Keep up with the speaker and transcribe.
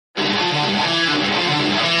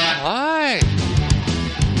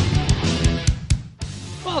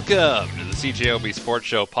Welcome to the CJOB Sports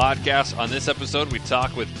Show podcast. On this episode, we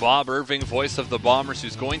talk with Bob Irving, voice of the Bombers,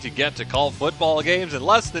 who's going to get to call football games in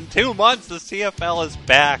less than 2 months. The CFL is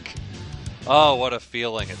back. Oh, what a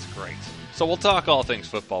feeling. It's great. So we'll talk all things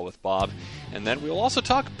football with Bob. And then we'll also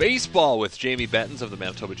talk baseball with Jamie Bettens of the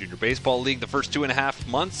Manitoba Junior Baseball League. The first 2.5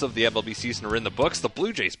 months of the MLB season are in the books. The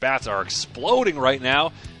Blue Jays bats are exploding right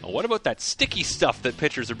now. And what about that sticky stuff that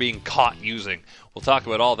pitchers are being caught using? We'll talk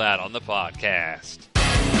about all that on the podcast.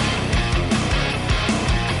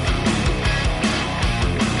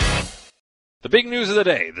 The big news of the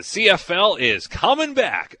day, the CFL is coming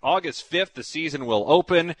back. August 5th, the season will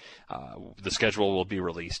open. The schedule will be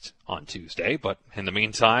released on Tuesday, but in the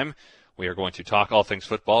meantime, we are going to talk all things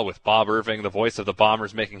football with Bob Irving, the voice of the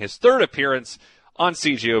Bombers, making his third appearance on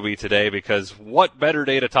CJOB today, because what better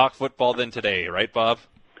day to talk football than today, right, Bob?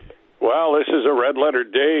 Well, this is a red-letter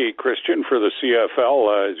day, Christian, for the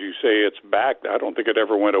CFL. As you say, it's back. I don't think it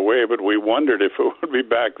ever went away, but we wondered if it would be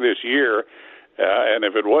back this year. And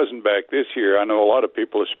if it wasn't back this year, I know a lot of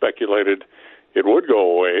people have speculated it would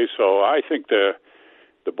go away. So I think the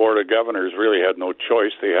Board of Governors really had no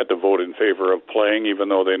choice. They had to vote in favor of playing, even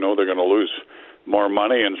though they know they're going to lose more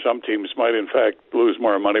money. And some teams might, in fact, lose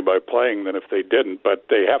more money by playing than if they didn't. But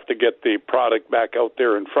they have to get the product back out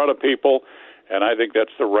there in front of people. And I think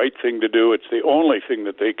that's the right thing to do. It's the only thing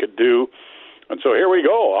that they could do. And so here we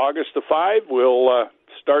go. August the 5th, we'll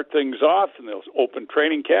start things off, and they'll open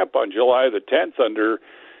training camp on July the 10th under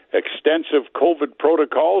extensive COVID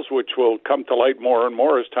protocols, which will come to light more and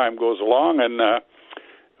more as time goes along. And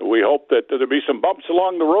we hope that there'll be some bumps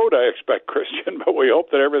along the road, I expect, Christian, but we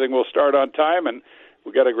hope that everything will start on time, and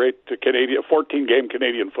we got a great 14-game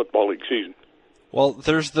Canadian Football League season. Well,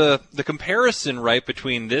 there's the comparison, right,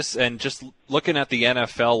 between this and just looking at the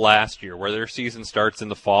NFL last year, where their season starts in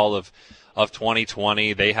the fall of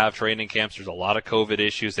 2020. They have training camps. There's a lot of COVID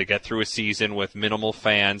issues. They get through a season with minimal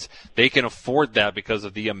fans. They can afford that because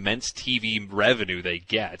of the immense TV revenue they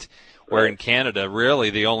get. Where in Canada, really,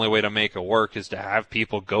 the only way to make it work is to have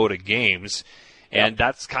people go to games. And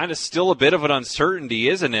that's kind of still a bit of an uncertainty,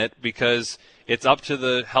 isn't it? Because it's up to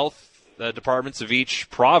the health departments of each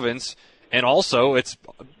province. And also, it's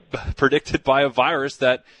predicted by a virus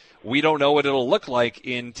that we don't know what it'll look like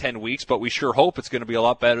in 10 weeks, but we sure hope it's going to be a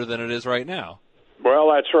lot better than it is right now. Well,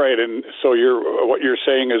 that's right. And so what you're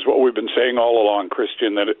saying is what we've been saying all along,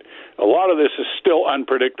 Christian, that a lot of this is still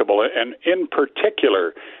unpredictable. And in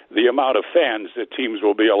particular, the amount of fans that teams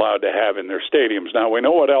will be allowed to have in their stadiums. Now, we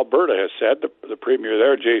know what Alberta has said. The premier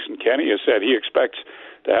there, Jason Kenney, has said he expects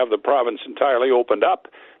to have the province entirely opened up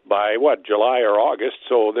by, July or August.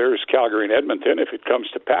 So there's Calgary and Edmonton, if it comes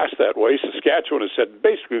to pass that way. Saskatchewan has said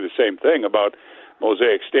basically the same thing about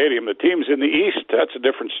Mosaic Stadium. The teams in the East, that's a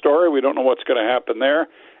different story. We don't know what's going to happen there,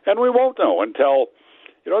 and we won't know until,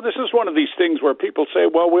 this is one of these things where people say,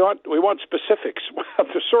 well, we want specifics.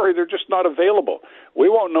 Sorry, they're just not available. We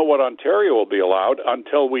won't know what Ontario will be allowed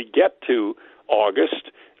until we get to August,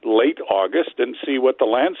 late August, and see what the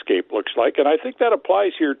landscape looks like, and I think that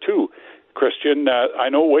applies here too. Christian, I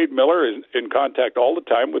know Wade Miller is in contact all the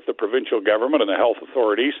time with the provincial government and the health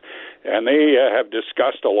authorities, and they have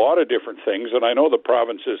discussed a lot of different things, and I know the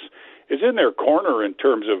province is in their corner in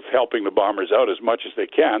terms of helping the Bombers out as much as they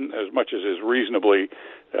can, as much as is reasonably,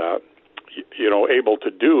 able to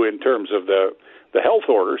do in terms of the health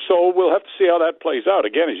order. So we'll have to see how that plays out.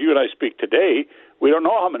 Again, as you and I speak today, we don't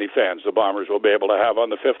know how many fans the Bombers will be able to have on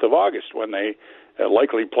the 5th of August when they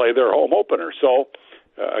likely play their home opener. So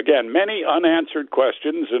again, many unanswered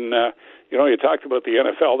questions, and, you talked about the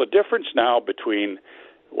NFL. The difference now between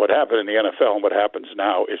what happened in the NFL and what happens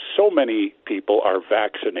now is so many people are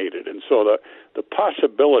vaccinated, and so the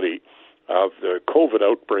possibility of the COVID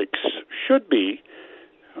outbreaks should be,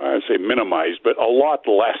 I'd say minimized, but a lot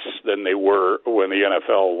less than they were when the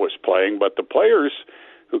NFL was playing. But the players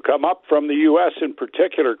who come up from the U.S. in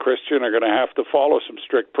particular, Christian, are going to have to follow some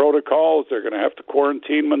strict protocols. They're going to have to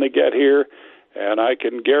quarantine when they get here. And I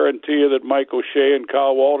can guarantee you that Mike O'Shea and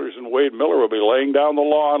Kyle Walters and Wade Miller will be laying down the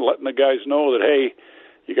law and letting the guys know that, hey,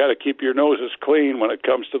 you got to keep your noses clean when it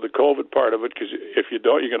comes to the COVID part of it, because if you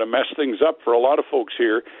don't, you're going to mess things up for a lot of folks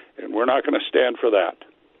here, and we're not going to stand for that.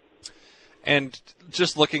 And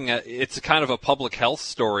just looking at, it's kind of a public health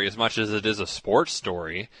story as much as it is a sports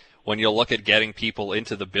story when you look at getting people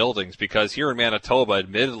into the buildings, because here in Manitoba,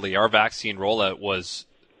 admittedly, our vaccine rollout was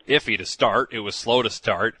iffy to start. It was slow to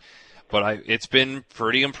start. But it's been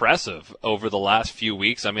pretty impressive over the last few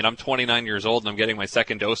weeks. I mean, I'm 29 years old, and I'm getting my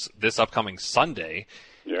second dose this upcoming Sunday.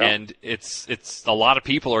 Yeah. And it's a lot of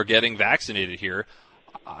people are getting vaccinated here.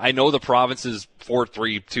 I know the province's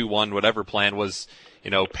 4-3-2-1 whatever plan was,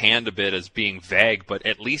 panned a bit as being vague, but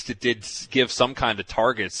at least it did give some kind of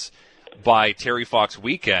targets by Terry Fox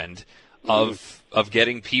weekend of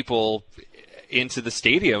getting people into the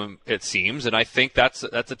stadium, it seems, and I think that's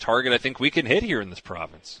a target I think we can hit here in this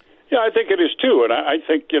province. Yeah, I think it is too, and I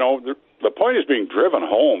think, the point is being driven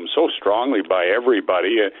home so strongly by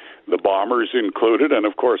everybody, the Bombers included, and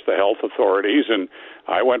of course the health authorities. And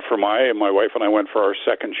I went for my wife and I went for our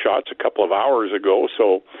second shots a couple of hours ago,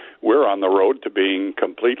 so we're on the road to being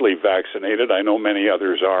completely vaccinated. I know many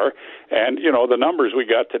others are. And, the numbers we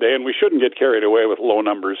got today, and we shouldn't get carried away with low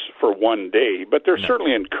numbers for one day, but they're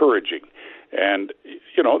certainly encouraging. And,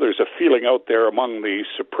 there's a feeling out there among the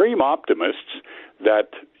supreme optimists that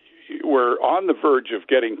we're on the verge of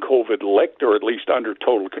getting COVID licked, or at least under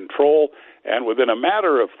total control, and within a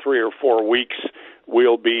matter of 3 or 4 weeks,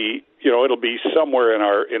 we'll be, it'll be somewhere in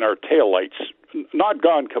our taillights, not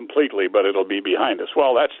gone completely, but it'll be behind us.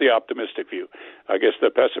 Well, that's the optimistic view. I guess the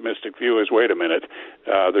pessimistic view is, wait a minute,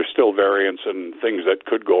 there's still variants and things that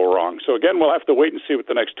could go wrong. So again, we'll have to wait and see what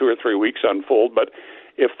the next 2 or 3 weeks unfold. But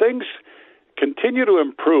if things continue to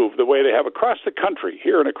improve the way they have across the country,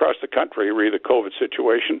 here and across the country, re the COVID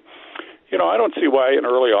situation, I don't see why in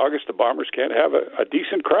early August the Bombers can't have a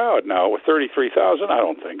decent crowd now with 33,000. I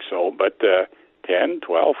don't think so, but 10,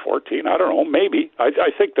 12, 14, I don't know, maybe. I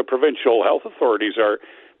think the provincial health authorities are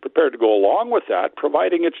prepared to go along with that,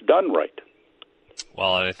 providing it's done right.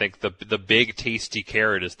 Well, I think the big tasty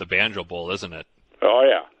carrot is the Banjo Bowl, isn't it? Oh,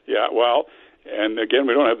 yeah. Well, and again,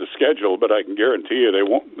 we don't have the schedule, but I can guarantee you they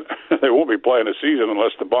won't be playing a season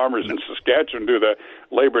unless the Bombers in Saskatchewan do the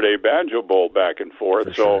Labor Day Banjo Bowl back and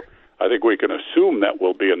forth. So sure. I think we can assume that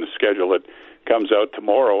will be in the schedule that comes out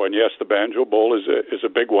tomorrow. And yes, the Banjo Bowl is a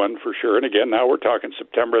big one for sure. And again, now we're talking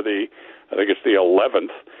September I think it's the 11th,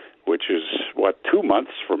 which is 2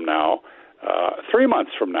 months from now, 3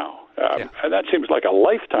 months from now. And that seems like a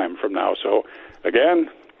lifetime from now. So again,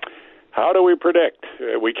 how do we predict?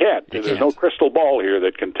 We can't. There's no crystal ball here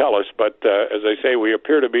that can tell us. But as I say, we,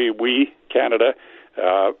 Canada,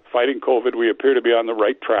 fighting COVID, we appear to be on the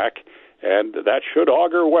right track. And that should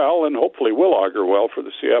augur well, and hopefully will augur well for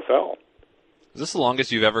the CFL. Is this the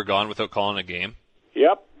longest you've ever gone without calling a game?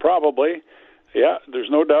 Yep, probably. Yeah,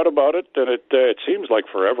 there's no doubt about it. And it seems like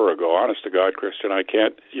forever ago, honest to God, Christian. I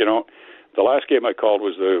can't, the last game I called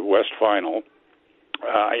was the West Final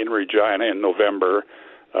in Regina in November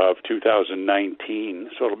of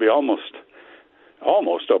 2019. So it'll be almost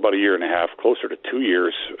about a year and a half, closer to 2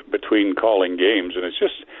 years between calling games. And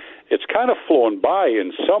it's kind of flown by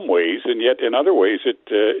in some ways, and yet in other ways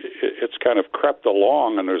it's kind of crept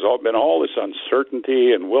along, and there's been all this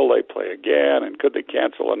uncertainty, and will they play again, and could they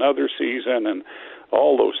cancel another season, and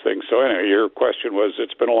all those things. So anyway, your question was,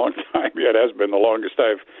 it's been a long time. Yeah, it has been the longest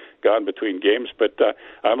I've gone between games, but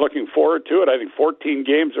I'm looking forward to it. I think 14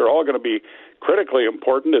 games are all going to be critically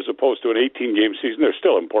important as opposed to an 18-game season. They're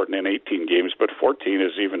still important in 18 games, but 14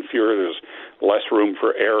 is even fewer. There's less room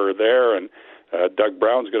for error there, and Doug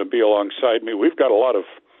Brown's going to be alongside me. We've got a lot of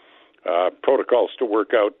protocols to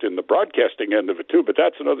work out in the broadcasting end of it, too, but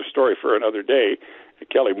that's another story for another day.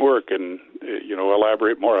 Kelly Moore can,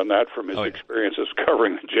 elaborate more on that from his experiences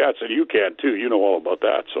covering the Jets, and you can, too. You know all about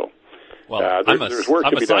that, so. Well, I'm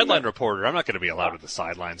a sideline reporter. I'm not going to be allowed at the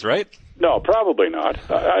sidelines, right? No, probably not.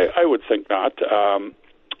 I would think not.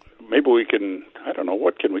 Maybe we can, I don't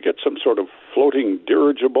know, can we get some sort of floating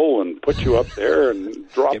dirigible and put you up there and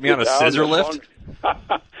drop you down? Get me on a scissor lift?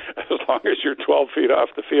 As long as you're 12 feet off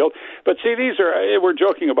the field. But see, we're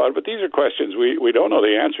joking about it, but these are questions we don't know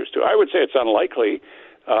the answers to. I would say it's unlikely,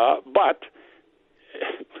 but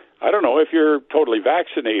I don't know, if you're totally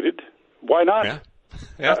vaccinated, why not? Yeah.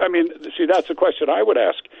 Yeah. I mean, see, that's a question I would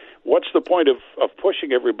ask. What's the point of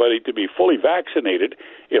pushing everybody to be fully vaccinated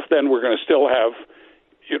if then we're going to still have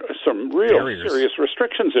some real serious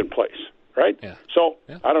restrictions in place, right? Yeah. So,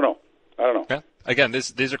 yeah. I don't know. Yeah. Again,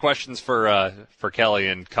 these are questions for Kelly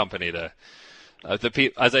and company to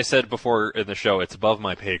as I said before in the show, it's above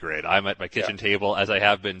my pay grade. I'm at my kitchen table, as I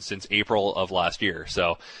have been since April of last year.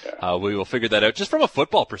 So we will figure that out. Just from a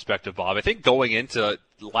football perspective, Bob, I think going into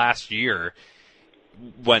last year,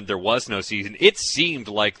 when there was no season, it seemed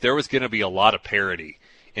like there was going to be a lot of parity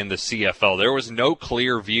in the CFL. There was no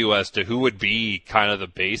clear view as to who would be kind of the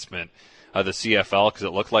basement of the CFL, because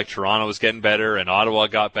it looked like Toronto was getting better and Ottawa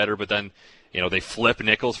got better, but then they flip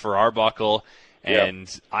Nichols for Arbuckle.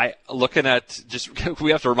 And looking at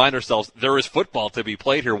we have to remind ourselves there is football to be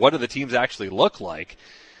played here. What do the teams actually look like?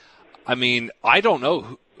 I mean, I don't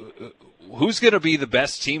know who's going to be the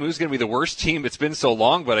best team, who's going to be the worst team. It's been so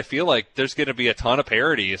long, but I feel like there's going to be a ton of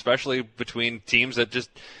parity, especially between teams that just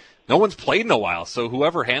no one's played in a while. So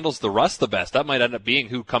whoever handles the rust the best, that might end up being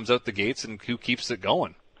who comes out the gates and who keeps it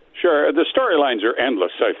going. Sure. The storylines are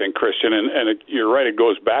endless, I think, Christian, and you're right, it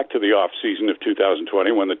goes back to the off-season of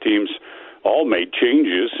 2020 when the teams all made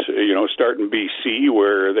changes, starting BC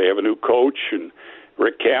where they have a new coach, and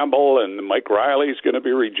Rick Campbell and Mike Riley's going to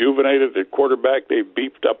be rejuvenated at quarterback. They've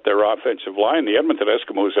beefed up their offensive line. The Edmonton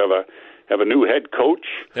Eskimos have a new head coach.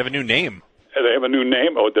 They have a new name. They have a new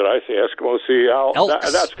name. Oh, did I say Eskimos? See,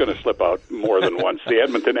 that's going to slip out more than once. The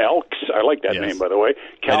Edmonton Elks. I like that name, by the way.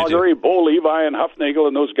 Calgary, Bo Levi, and Huffnagel,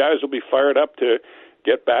 and those guys will be fired up to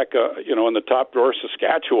get back, in the top drawer.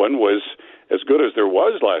 Saskatchewan was as good as there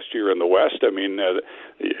was last year in the West. I mean,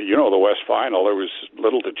 the West Final, there was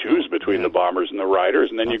little to choose between the Bombers and the Riders.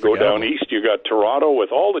 And then you go down east, you got Toronto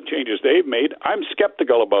with all the changes they've made. I'm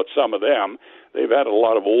skeptical about some of them. They've had a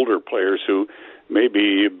lot of older players who may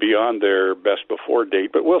be beyond their best before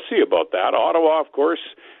date, but we'll see about that. Ottawa, of course,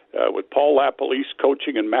 with Paul LaPolice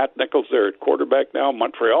coaching and Matt Nichols there at quarterback now.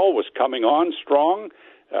 Montreal was coming on strong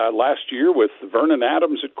last year with Vernon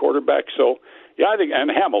Adams at quarterback. So, yeah, I think, and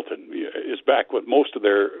Hamilton is back with most of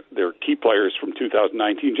their key players from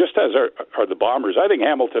 2019, just as are the Bombers. I think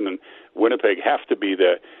Hamilton and Winnipeg have to be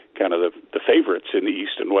the kind of the favorites in the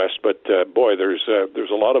East and West. But boy, there's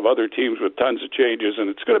a lot of other teams with tons of changes, and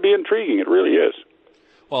it's going to be intriguing. It really is.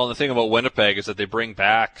 Well, the thing about Winnipeg is that they bring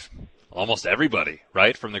back almost everybody,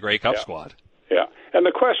 right, from the Grey Cup squad. Yeah, and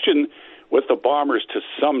the question with the Bombers to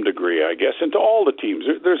some degree, I guess, and to all the teams,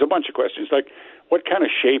 there's a bunch of questions like, what kind of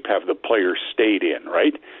shape have the players stayed in,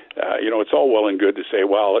 right? It's all well and good to say,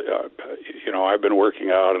 well, I've been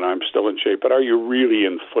working out and I'm still in shape, but are you really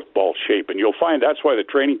in football shape? And you'll find that's why the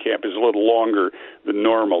training camp is a little longer than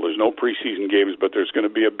normal. There's no preseason games, but there's going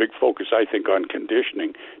to be a big focus, I think, on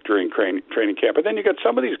conditioning during training camp. And then you got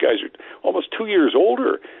some of these guys who are almost 2 years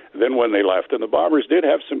older than when they left. And the Bombers did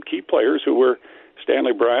have some key players who were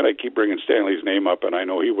Stanley Bryant. I keep bringing Stanley's name up, and I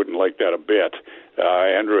know he wouldn't like that a bit.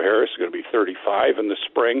 Andrew Harris is going to be 35 in the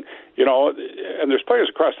spring. And there's players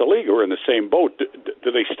across the league who are in the same boat.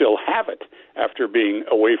 Do they still have it after being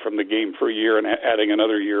away from the game for a year and adding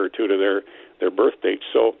another year or two to their birth dates?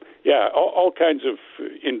 So, yeah, all kinds of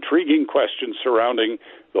intriguing questions surrounding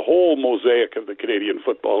the whole mosaic of the Canadian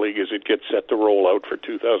Football League as it gets set to roll out for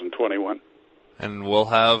 2021. And we'll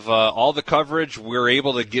have all the coverage we're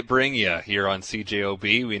able to bring you here on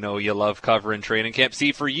CJOB. We know you love covering training camp.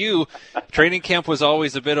 See, for you, training camp was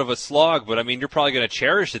always a bit of a slog, but, I mean, you're probably going to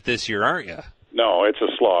cherish it this year, aren't you? No, it's a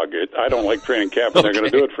slog. I don't like training camp, and they're going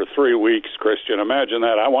to do it for 3 weeks, Christian. Imagine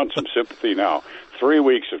that. I want some sympathy now. 3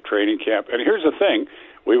 weeks of training camp. And here's the thing.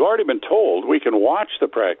 We've already been told we can watch the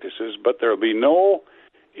practices, but there will be no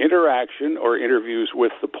interaction or interviews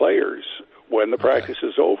with the players when the practice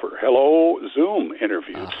is over. Hello, Zoom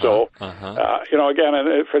interviews. Again,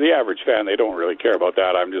 for the average fan, they don't really care about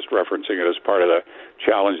that. I'm just referencing it as part of the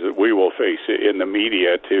challenge that we will face in the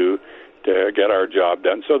media to get our job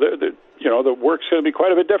done. So the work's going to be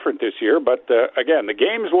quite a bit different this year. But again, the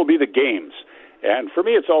games will be the games. And for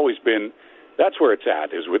me, it's always been, that's where it's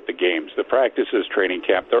at, is with the games. The practices, training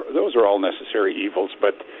camp, those are all necessary evils.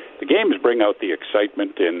 But the games bring out the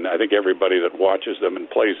excitement in, I think, everybody that watches them and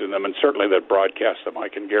plays in them, and certainly that broadcasts them. I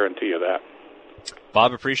can guarantee you that.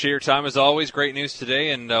 Bob, appreciate your time as always. Great news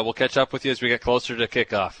today, and we'll catch up with you as we get closer to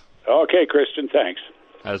kickoff. Okay, Christian, thanks.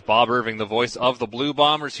 As Bob Irving, the voice of the Blue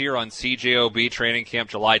Bombers here on CJOB Training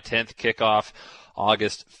Camp, July 10th, kickoff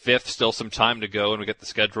August 5th. Still some time to go, and we get the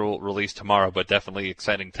schedule released tomorrow, but definitely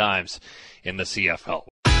exciting times in the CFL.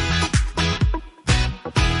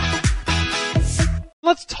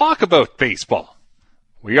 Let's talk about baseball.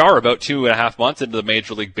 We are about 2.5 months into the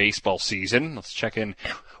Major League Baseball season. Let's check in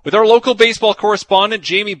with our local baseball correspondent,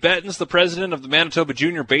 Jamie Bettens, the president of the Manitoba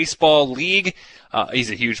Junior Baseball League. He's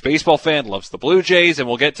a huge baseball fan, loves the Blue Jays, and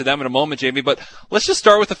we'll get to them in a moment, Jamie. But let's just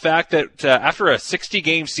start with the fact that after a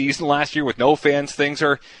 60-game season last year with no fans, things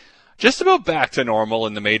are just about back to normal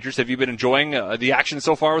in the majors. Have you been enjoying the action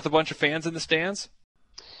so far with a bunch of fans in the stands?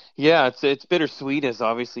 Yeah, it's bittersweet, as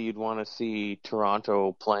obviously you'd want to see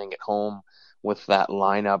Toronto playing at home with that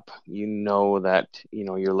lineup. You know that,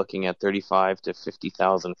 you're looking at 35 to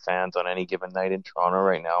 50,000 fans on any given night in Toronto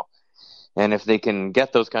right now. And if they can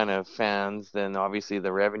get those kind of fans, then obviously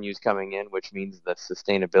the revenue's coming in, which means the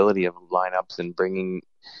sustainability of lineups and bringing,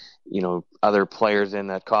 other players in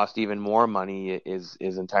that cost even more money is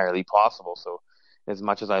entirely possible. So as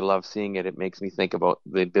much as I love seeing it, it makes me think about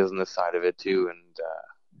the business side of it too. And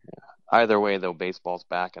either way, though, baseball's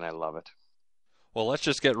back, and I love it. Well, let's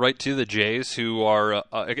just get right to the Jays, who are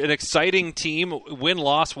an exciting team.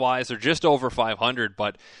 Win-loss wise, they're just over 500,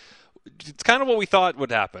 but it's kind of what we thought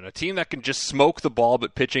would happen. A team that can just smoke the ball,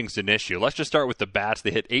 but pitching's an issue. Let's just start with the bats.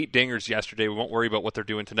 They hit 8 dingers yesterday. We won't worry about what they're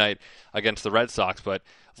doing tonight against the Red Sox, but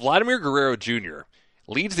Vladimir Guerrero Jr.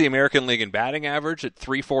 leads the American League in batting average at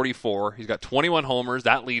 .344. He's got 21 homers.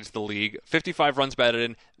 That leads the league. 55 runs batted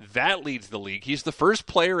in. That leads the league. He's the first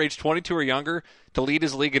player aged 22 or younger to lead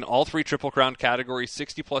his league in all 3 Triple Crown categories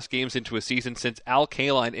 60-plus games into a season since Al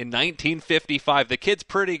Kaline in 1955. The kid's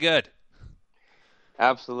pretty good.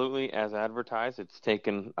 Absolutely, as advertised. It's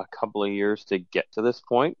taken a couple of years to get to this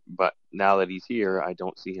point, but now that he's here, I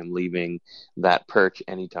don't see him leaving that perch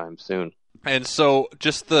anytime soon. And so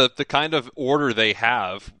just the kind of order they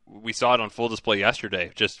have, we saw it on full display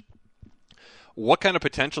yesterday. Just what kind of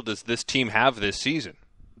potential does this team have this season?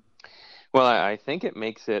 Well, I think it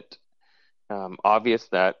makes it obvious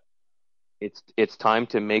that it's time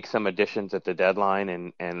to make some additions at the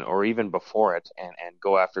deadline and or even before it and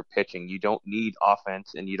go after pitching. You don't need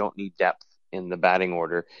offense and you don't need depth in the batting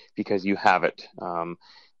order because you have it.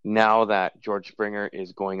 Now that George Springer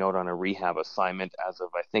is going out on a rehab assignment as of,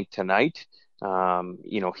 I think, tonight,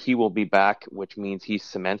 he will be back, which means he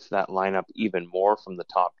cements that lineup even more from the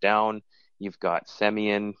top down. You've got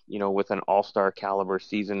Semien, with an all-star caliber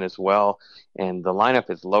season as well, and the lineup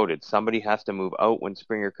is loaded. Somebody has to move out when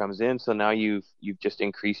Springer comes in, so now you've just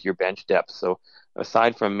increased your bench depth. So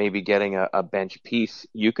aside from maybe getting a bench piece,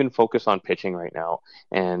 you can focus on pitching right now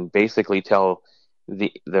and basically tell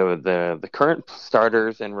the current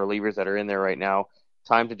starters and relievers that are in there right now,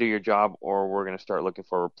 time to do your job, or we're going to start looking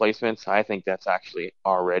for replacements. I think that's actually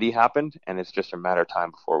already happened, and it's just a matter of time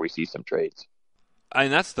before we see some trades.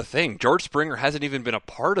 And that's the thing. George Springer hasn't even been a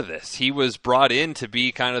part of this. He was brought in to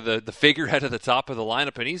be kind of the figurehead at the top of the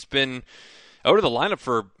lineup, and he's been out of the lineup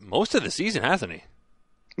for most of the season, hasn't he?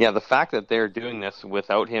 Yeah, the fact that they're doing this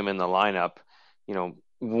without him in the lineup,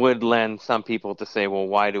 would lend some people to say, well,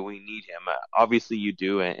 why do we need him? Obviously you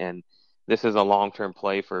do, and this is a long-term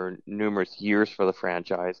play for numerous years for the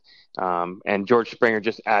franchise. And George Springer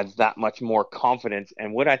just adds that much more confidence.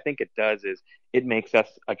 And what I think it does is it makes us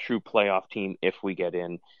a true playoff team if we get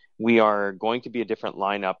in. We are going to be a different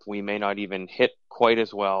lineup. We may not even hit quite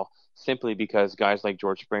as well simply because guys like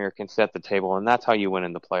George Springer can set the table, and that's how you win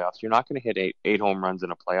in the playoffs. You're not going to hit eight home runs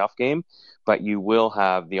in a playoff game, but you will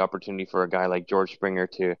have the opportunity for a guy like George Springer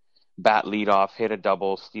to bat leadoff, hit a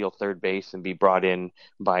double, steal third base, and be brought in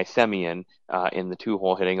by Semien in the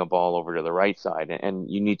 2-hole hitting a ball over to the right side. And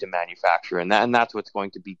you need to manufacture, and that's what's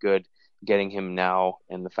going to be good getting him now,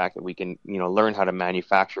 and the fact that we can learn how to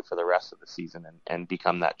manufacture for the rest of the season and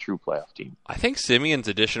become that true playoff team. I think Semien's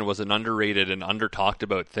addition was an underrated and under-talked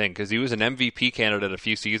about thing because he was an MVP candidate a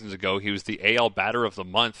few seasons ago. He was the AL Batter of the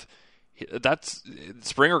Month.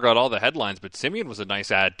 Springer got all the headlines, but Semien was a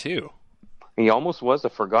nice add too. He almost was a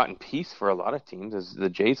forgotten piece for a lot of teams, as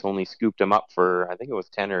the Jays only scooped him up for, I think it was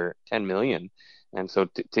 10 million. And so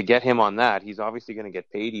to get him on that, he's obviously going to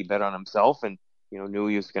get paid. He bet on himself and knew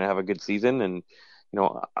he was going to have a good season. And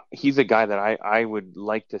he's a guy that I would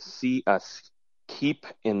like to see us keep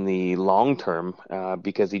in the long term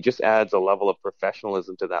because he just adds a level of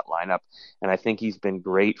professionalism to that lineup. And I think he's been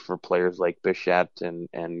great for players like Bichette and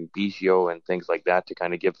Biggio and things like that to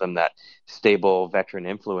kind of give them that stable veteran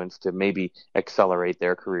influence to maybe accelerate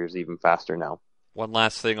their careers even faster now. One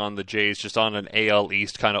last thing on the Jays, just on an AL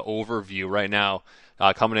East kind of overview right now.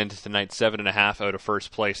 Coming into tonight, 7.5 out of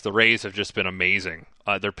first place. The Rays have just been amazing.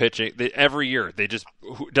 They're pitching every year.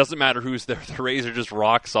 Doesn't matter who's there. The Rays are just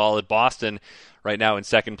rock solid. Boston right now in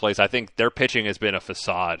second place. I think their pitching has been a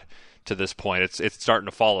facade to this point. It's starting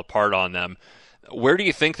to fall apart on them. Where do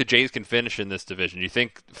you think the Jays can finish in this division? Do you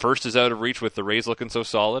think first is out of reach with the Rays looking so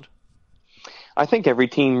solid? I think every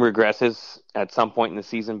team regresses at some point in the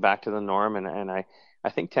season back to the norm, and I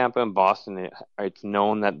think Tampa and Boston, it's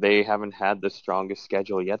known that they haven't had the strongest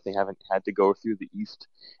schedule yet. They haven't had to go through the East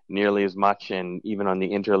nearly as much, and even on the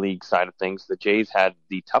interleague side of things, the Jays had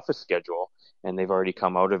the toughest schedule, and they've already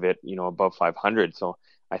come out of it, above 500. So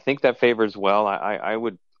I think that favors well. I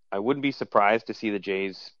wouldn't be surprised to see the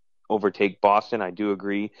Jays overtake Boston. I do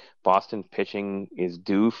agree Boston's pitching is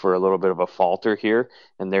due for a little bit of a falter here,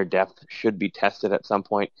 and their depth should be tested at some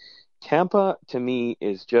point. Tampa, to me,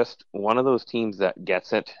 is just one of those teams that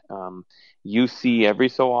gets it. You see every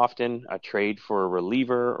so often a trade for a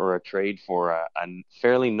reliever or a trade for a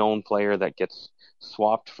fairly known player that gets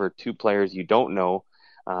swapped for 2 players you don't know,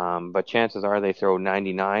 but chances are they throw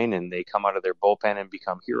 99 and they come out of their bullpen and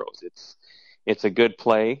become heroes. It's a good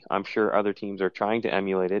play. I'm sure other teams are trying to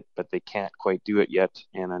emulate it, but they can't quite do it yet.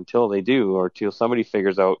 And until they do, or till somebody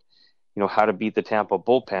figures out how to beat the Tampa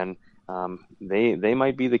bullpen, they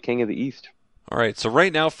might be the king of the East. All right, so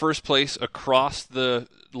right now, first place across the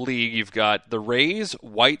league, you've got the Rays,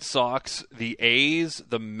 White Sox, the A's,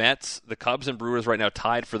 the Mets, the Cubs, and Brewers right now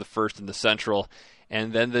tied for the first in the Central,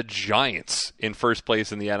 and then the Giants in first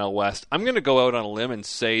place in the NL West. I'm going to go out on a limb and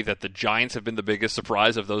say that the Giants have been the biggest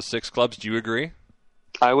surprise of those 6 clubs. Do you agree?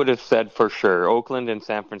 I would have said for sure Oakland and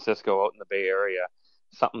San Francisco out in the Bay Area,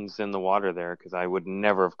 something's in the water there, because I would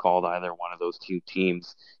never have called either one of those 2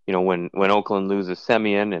 teams. When Oakland loses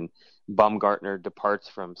Semien and Bumgartner departs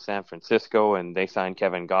from San Francisco and they signed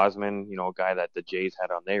Kevin Gausman, a guy that the Jays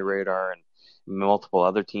had on their radar and multiple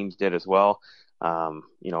other teams did as well.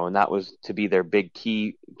 And that was to be their big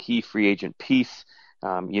key free agent piece.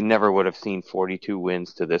 You never would have seen 42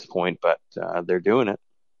 wins to this point, but they're doing it.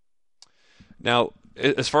 Now,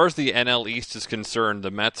 as far as the NL East is concerned,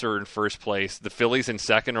 the Mets are in first place. The Phillies in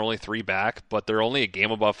second are only 3 back, but they're only a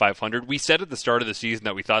game above 500. We said at the start of the season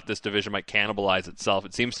that we thought this division might cannibalize itself.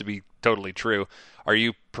 It seems to be totally true. Are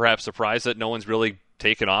you perhaps surprised that no one's really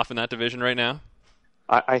taken off in that division right now?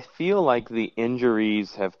 I feel like the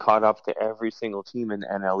injuries have caught up to every single team in the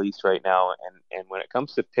NL East right now, and when it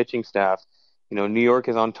comes to pitching staff, New York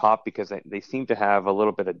is on top because they seem to have a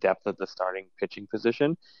little bit of depth at the starting pitching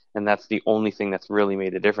position, and that's the only thing that's really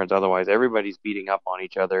made a difference. Otherwise, everybody's beating up on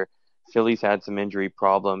each other. Philly's had some injury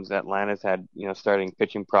problems. Atlanta's had, starting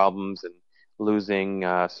pitching problems, and losing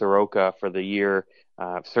Soroka for the year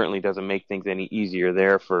certainly doesn't make things any easier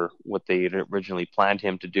there for what they had originally planned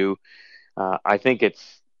him to do. I think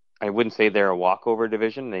I wouldn't say they're a walkover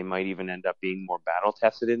division. They might even end up being more battle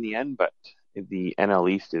tested in the end, but the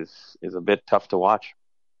NL East is a bit tough to watch.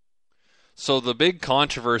 So the big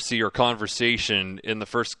controversy or conversation in the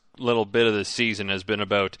first little bit of the season has been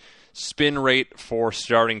about spin rate for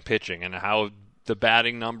starting pitching and how the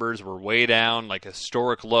batting numbers were way down, like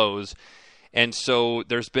historic lows. And so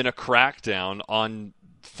there's been a crackdown on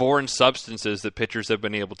foreign substances that pitchers have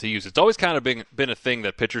been able to use. It's always kind of been a thing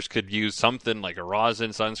that pitchers could use something like a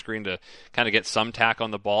rosin sunscreen to kind of get some tack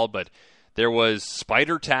on the ball, but there was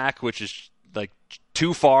spider tack, which is like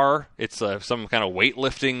too far. It's some kind of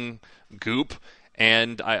weightlifting goop.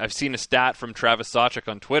 And I've seen a stat from Travis Sawchuk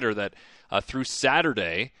on Twitter that through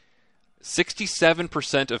Saturday,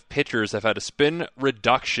 67% of pitchers have had a spin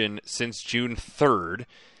reduction since June 3rd,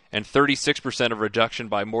 and 36% of reduction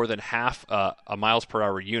by more than half a miles per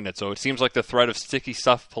hour unit. So it seems like the threat of sticky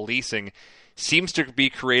stuff policing seems to be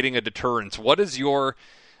creating a deterrence. What are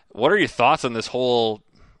your thoughts on this whole,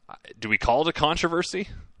 do we call it a controversy?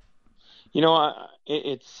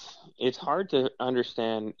 It's hard to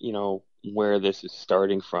understand, where this is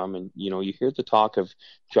starting from. And, you hear the talk of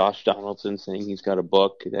Josh Donaldson saying he's got a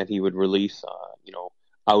book that he would release,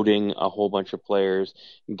 outing a whole bunch of players.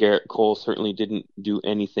 Garrett Cole certainly didn't do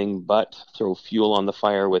anything but throw fuel on the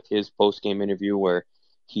fire with his post-game interview, where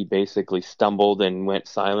he basically stumbled and went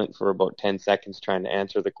silent for about 10 seconds trying to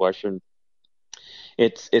answer the question.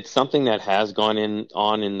 It's something that has gone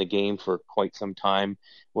on in the game for quite some time,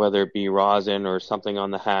 whether it be rosin or something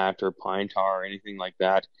on the hat or pine tar or anything like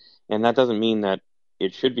that. And that doesn't mean that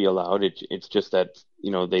it should be allowed. It's just that,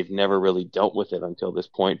 they've never really dealt with it until this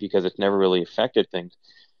point because it's never really affected things.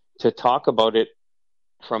 To talk about it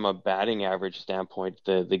from a batting average standpoint,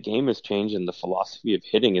 the game has changed, and the philosophy of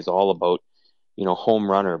hitting is all about, home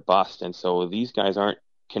run or bust. And so these guys aren't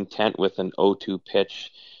content with an 0-2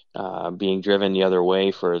 pitch being driven the other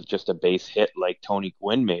way for just a base hit like Tony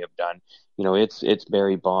Gwynn may have done. It's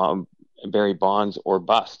Barry Bonds or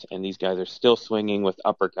bust, and these guys are still swinging with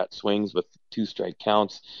uppercut swings with 2-strike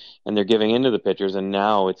counts, and they're giving into the pitchers. And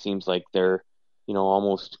now it seems like they're,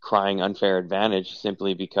 almost crying unfair advantage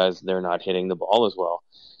simply because they're not hitting the ball as well.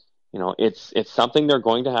 It's something they're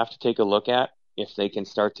going to have to take a look at. If they can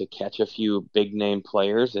start to catch a few big name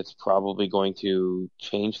players, it's probably going to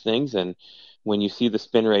change things. And when you see the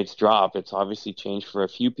spin rates drop, it's obviously changed for a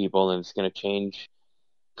few people, and it's going to change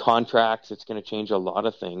contracts. It's going to change a lot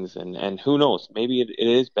of things. And who knows, maybe it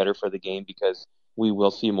is better for the game because we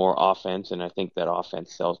will see more offense. And I think that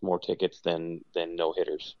offense sells more tickets than no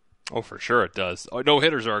hitters. Oh, for sure it does. No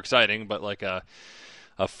hitters are exciting, but like a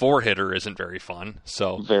 4-hitter isn't very fun.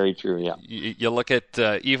 So very true. Yeah. You look at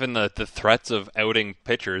even the threats of outing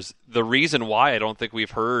pitchers. The reason why I don't think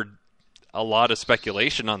we've heard a lot of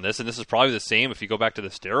speculation on this, and this is probably the same if you go back to the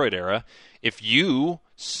steroid era, if you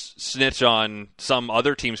snitch on some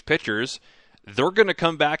other team's pitchers, they're going to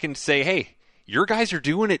come back and say, hey, your guys are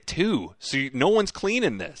doing it too, so no one's clean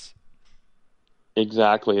in this.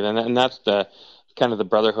 Exactly, and that's the kind of the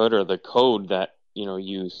brotherhood or the code that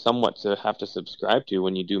you somewhat have to subscribe to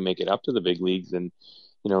when you do make it up to the big leagues. And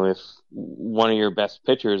if one of your best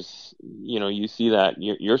pitchers, you see that,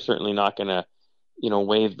 you're certainly not going to,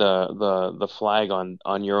 wave the flag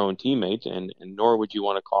on your own teammate, and nor would you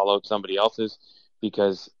want to call out somebody else's,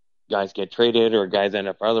 because guys get traded or guys end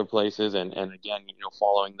up other places. And again,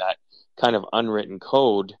 following that kind of unwritten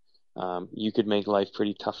code, you could make life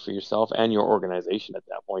pretty tough for yourself and your organization at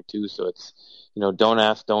that point too. So it's, don't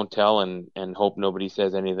ask, don't tell, and hope nobody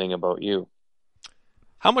says anything about you.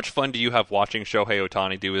 How much fun do you have watching Shohei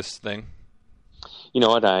Ohtani do his thing? You know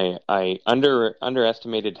what? I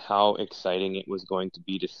underestimated how exciting it was going to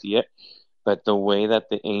be to see it, but the way that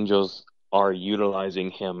the Angels are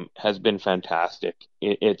utilizing him has been fantastic.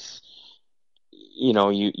 It's,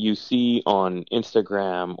 you see on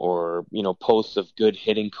Instagram or, posts of good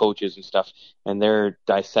hitting coaches and stuff, and they're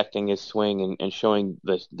dissecting his swing and showing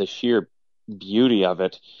the sheer beauty of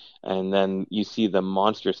it. And then you see the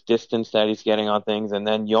monstrous distance that he's getting on things, and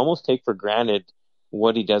then you almost take for granted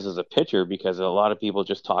what he does as a pitcher, because a lot of people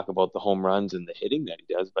just talk about the home runs and the hitting that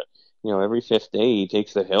he does. But, every fifth day he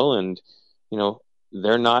takes the hill, and,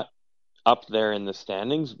 they're not up there in the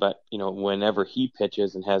standings, but, whenever he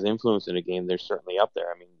pitches and has influence in a game, they're certainly up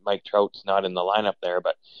there. I mean, Mike Trout's not in the lineup there,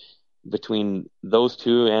 but between those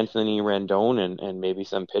two, Anthony Rendon and maybe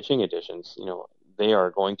some pitching additions, they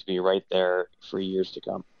are going to be right there for years to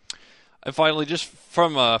come. And finally, just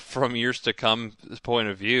from years to come point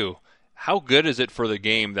of view, how good is it for the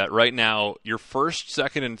game that right now your first,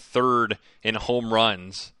 second, and third in home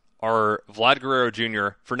runs are Vlad Guerrero Jr.,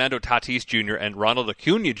 Fernando Tatis Jr., and Ronald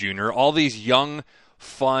Acuna Jr., all these young,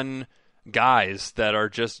 fun guys that are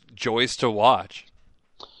just joys to watch?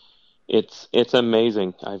 It's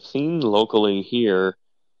amazing. I've seen locally here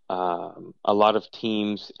a lot of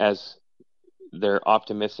teams, as they're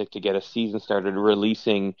optimistic to get a season started,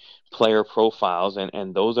 releasing player profiles,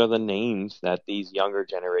 and those are the names that these younger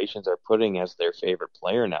generations are putting as their favorite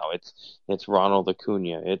player now. It's Ronald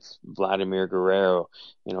Acuna, it's Vladimir Guerrero,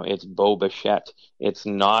 it's Bo Bichette. It's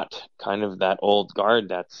not kind of that old guard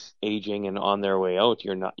that's aging and on their way out.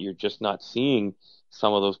 You're just not seeing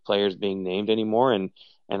some of those players being named anymore, and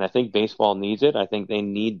I think baseball needs it. I think they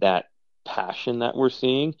need that passion that we're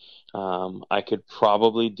seeing. I could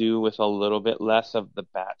probably do with a little bit less of the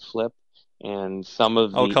bat flip and some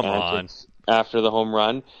of the antics after the home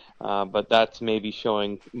run, but that's maybe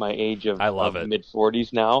showing my age of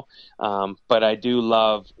mid-40s now. But I do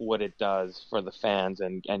love what it does for the fans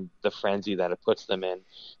and the frenzy that it puts them in.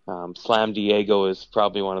 Slam Diego is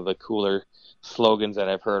probably one of the cooler slogans that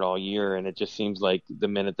I've heard all year, and it just seems like the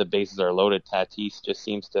minute the bases are loaded, Tatis just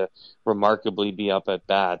seems to remarkably be up at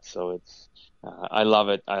bat. So it's I love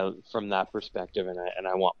it from that perspective, and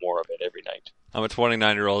I want more of it every night. I'm a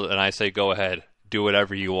 29-year-old, and I say go ahead. Do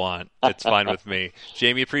whatever you want. It's fine with me.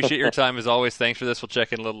 Jamie, appreciate your time as always. Thanks for this. We'll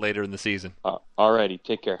check in a little later in the season. All righty.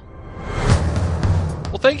 Take care.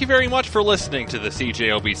 Well, thank you very much for listening to the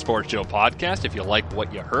CJOB Sports Show podcast. If you like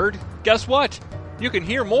what you heard, guess what? You can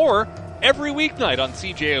hear more every weeknight on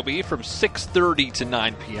CJOB from 6:30 to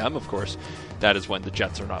 9 p.m. Of course, that is when the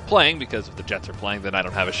Jets are not playing, because if the Jets are playing, then I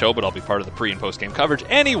don't have a show, but I'll be part of the pre- and post-game coverage.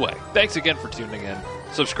 Anyway, thanks again for tuning in.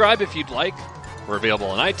 Subscribe if you'd like. We're available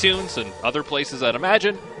on iTunes and other places, I'd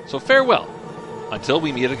imagine. So farewell, until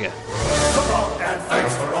we meet again. So long and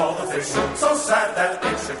thanks for all the fish. So sad that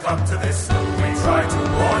it should come to this. We tried